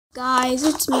Guys,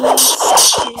 it's me. I'm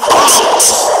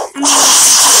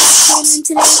and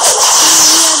today we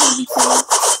are going to be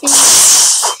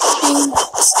playing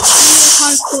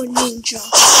Hardcore Ninja.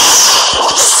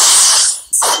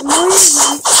 Some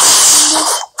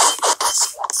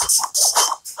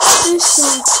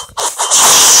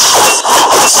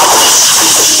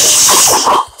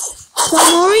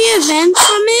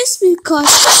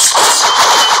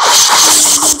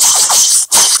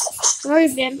more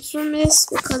events from this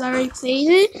because I already played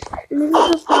it, and this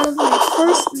is a part of my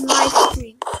first live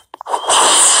stream.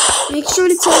 Make sure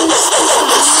to tell me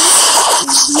subscribe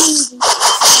and view these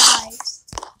lives.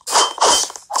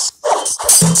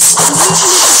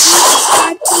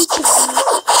 Subscribe to the channel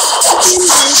if you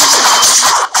enjoy the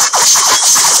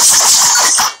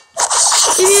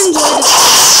video.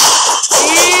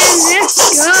 And let's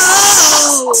go!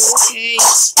 Okay.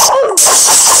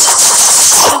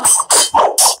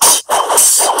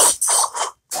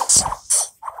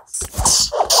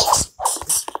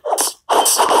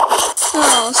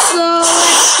 So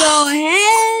let's go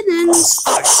ahead and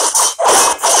start.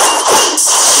 This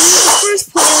is the first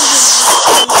player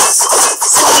of the so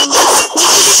don't forget to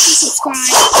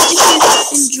subscribe if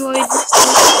you enjoyed this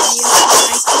video.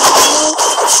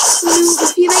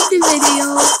 If you like the video,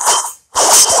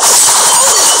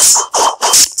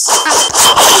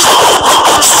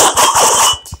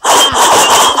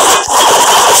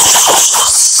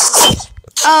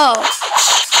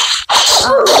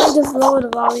 let me just lower the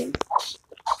volume.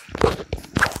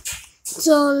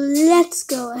 So let's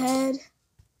go ahead.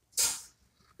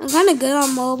 I'm kind of good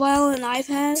on mobile and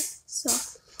iPad. So,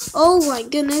 oh my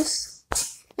goodness.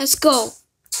 Let's go.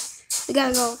 We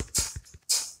gotta go.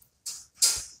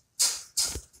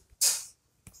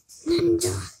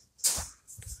 Ninja.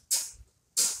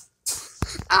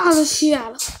 Ah, the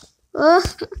shadow. Oh,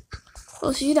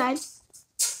 she died.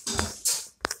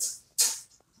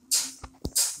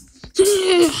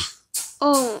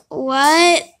 Oh,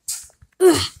 what?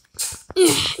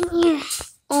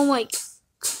 Oh my.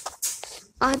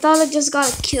 I thought I just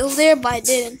got a kill there, but I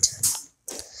didn't.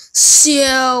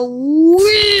 So,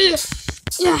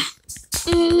 yeah.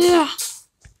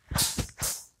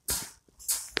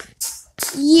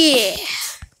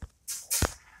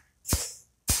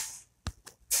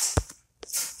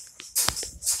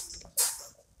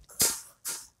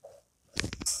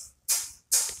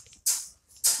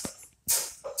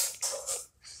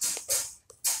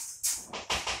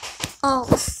 Oh.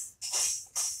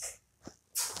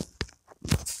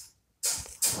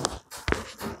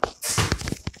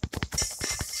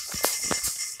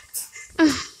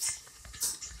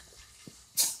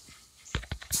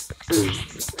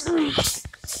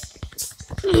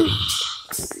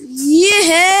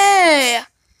 Yeah.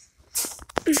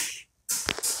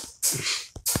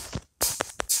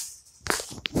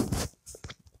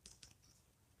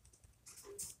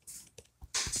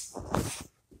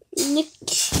 Nick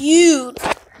cute.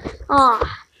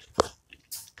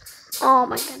 Oh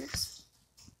my goodness.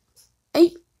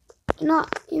 Hey, you're not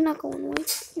going away.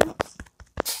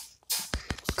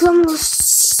 Come on,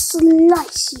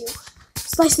 slice you.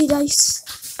 Slice me, dice.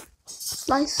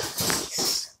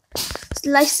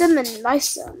 Slice them and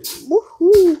slice them.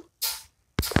 Woohoo!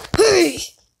 Hey!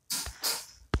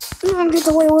 You don't get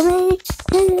away with me.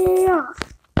 Yeah.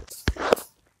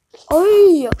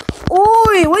 Oi!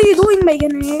 Oi! What are you doing,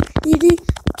 Megan? You do?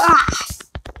 Ah!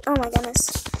 Oh my goodness!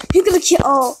 He's gonna kill.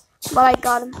 Oh, but I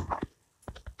got him.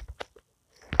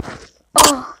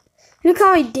 Oh, you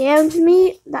call me damn to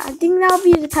me? I think that'll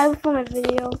be the title for my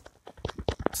video.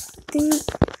 I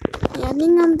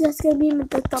think I'm just gonna be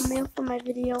the thumbnail for my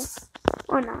video,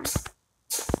 or not.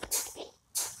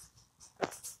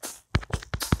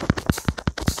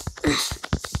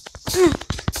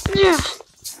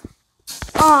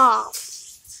 Oh,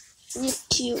 you're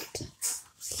cute.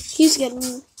 He's getting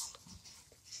me.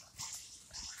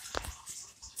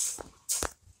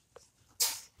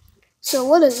 So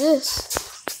what is this?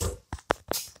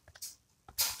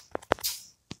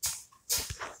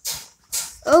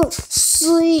 Oh,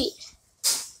 sweet.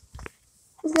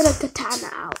 Let's get a katana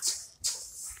out.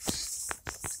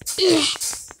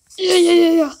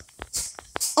 Yeah.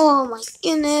 Oh my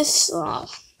goodness. Oh.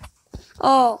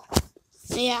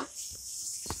 Yeah.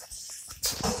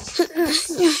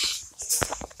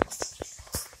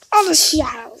 All the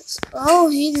shadows. Oh,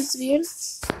 he disappeared.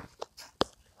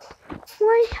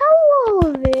 Why,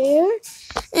 hello there.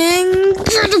 And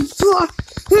get the block.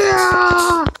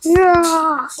 Yeah.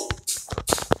 No.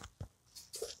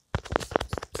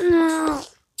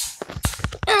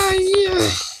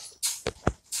 Yeah.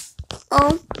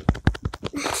 Oh.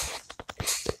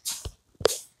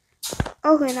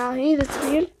 Okay, now he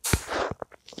disappeared.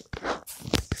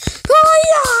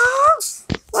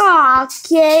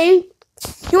 Okay.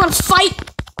 You wanna fight?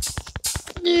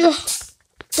 Ugh.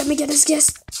 Let me get this kiss.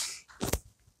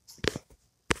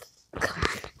 Come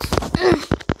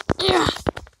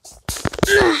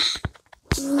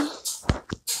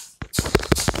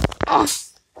on.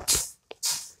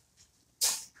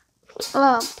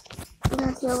 Oh,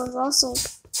 that kill was also.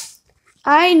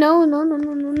 I know, no.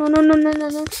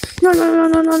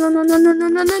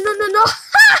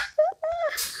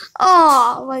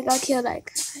 Oh, I got killed that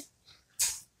guy.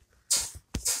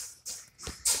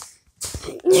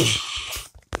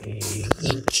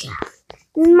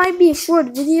 This might be a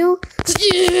short video.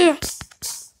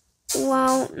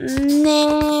 Wow,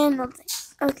 nah, nothing.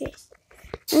 Okay.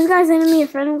 This guy's enemy a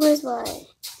friend of course, but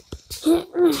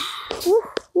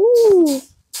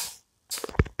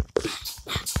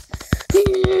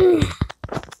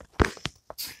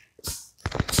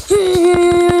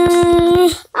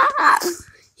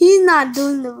he's not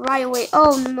doing the right way.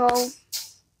 Oh no.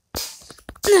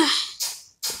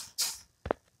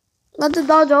 Let to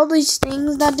dodge all these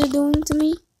things that they're doing to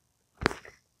me.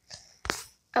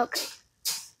 Okay.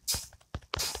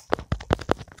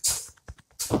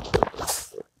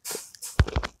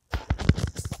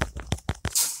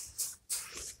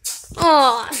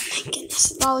 Oh my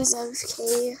goodness, it always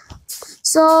okay.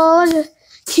 So just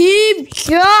keep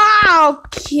going.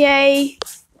 Okay.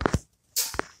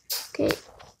 Okay.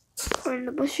 We're in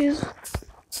the bushes.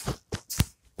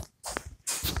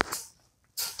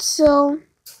 So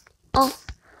oh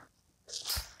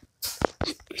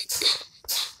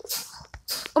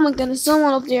my goodness,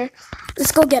 someone up there.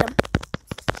 Let's go get him.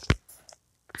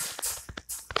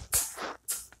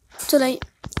 Too late.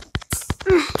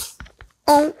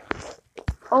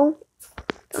 Oh,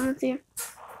 someone's here.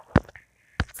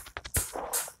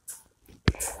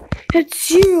 It's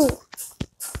you.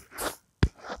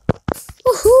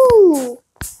 Woohoo!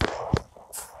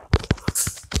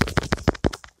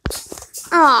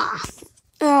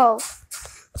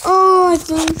 I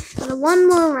think one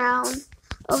more round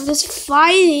of this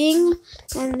fighting,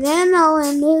 and then I'll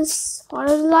end this part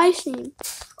of the live stream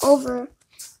over.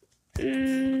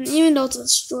 Even though it's a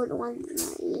short one,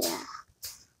 yeah.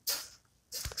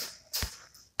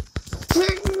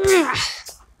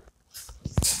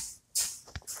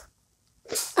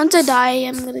 Once I die,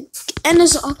 I'm gonna end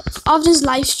this off this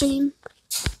live stream.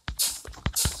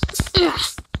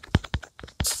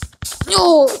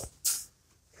 Oh.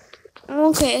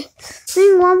 Okay. I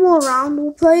think one more round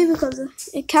we'll play because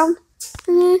it counts.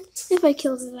 If I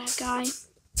kill that guy.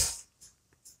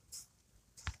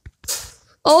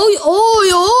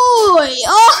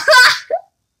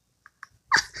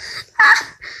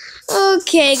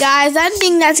 Okay, guys, I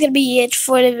think that's gonna be it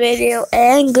for the video,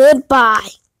 and goodbye.